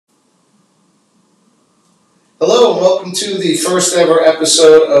welcome to the first ever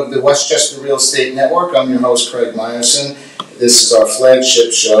episode of the Westchester Real Estate Network. I'm your host, Craig.Meyerson. This is our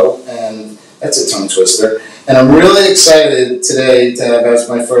flagship show, and that's a tongue twister. And I'm really excited today to have as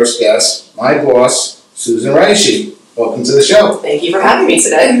my first guest, my boss, Susan Reische. Welcome to the show. Thank you for having me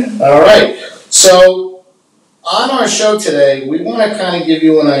today. All right. So, on our show today, we want to kind of give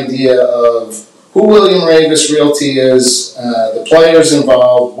you an idea of who William Raveis Realty is, the players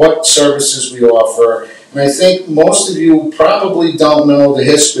involved, what services we offer. And I think most of you probably don't know the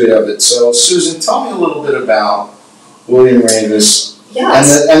history of it. So, Susan, tell me a little bit about William Raveis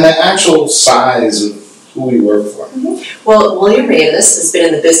and the actual size of who we work for. Mm-hmm. Well, William Raveis has been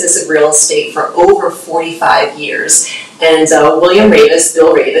in the business of real estate for over 45 years. And William Raveis,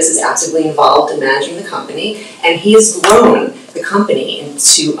 Bill Raveis, is actively involved in managing the company. And he has grown the company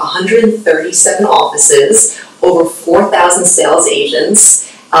into 137 offices, over 4,000 sales agents,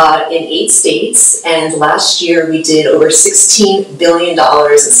 in 8 states, and last year we did over $16 billion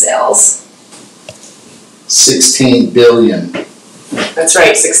in sales. $16 billion. That's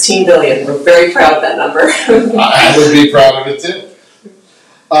right, $16 billion. We're very proud of that number. I would be proud of it too.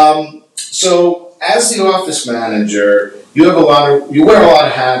 So, as the office manager, you wear a lot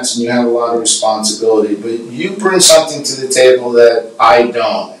of hats and you have a lot of responsibility, but you bring something to the table that I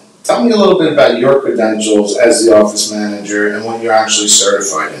don't. Tell me a little bit about your credentials as the office manager and what you're actually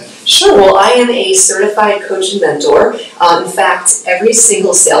certified in. Sure. Well, I am a certified coach and mentor. In fact, every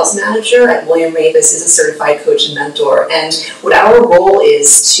single sales manager at William Raveis is a certified coach and mentor. And what our role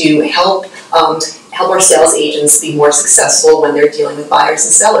is to help our sales agents be more successful when they're dealing with buyers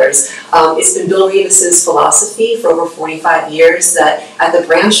and sellers. It's been Bill Raveis' philosophy for over 45 years that at the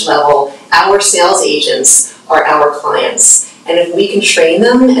branch level, our sales agents are our clients. And if we can train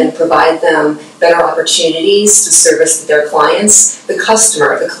them and provide them better opportunities to service their clients, the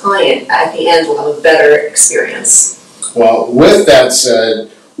customer, the client, at the end will have a better experience. Well, with that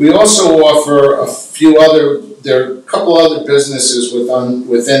said, we also offer there are a couple other businesses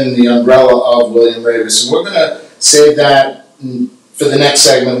within the umbrella of William Raveis, and we're going to save that for the next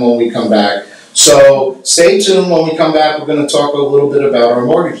segment when we come back. So stay tuned. When we come back, we're going to talk a little bit about our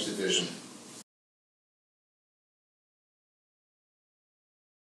mortgage division.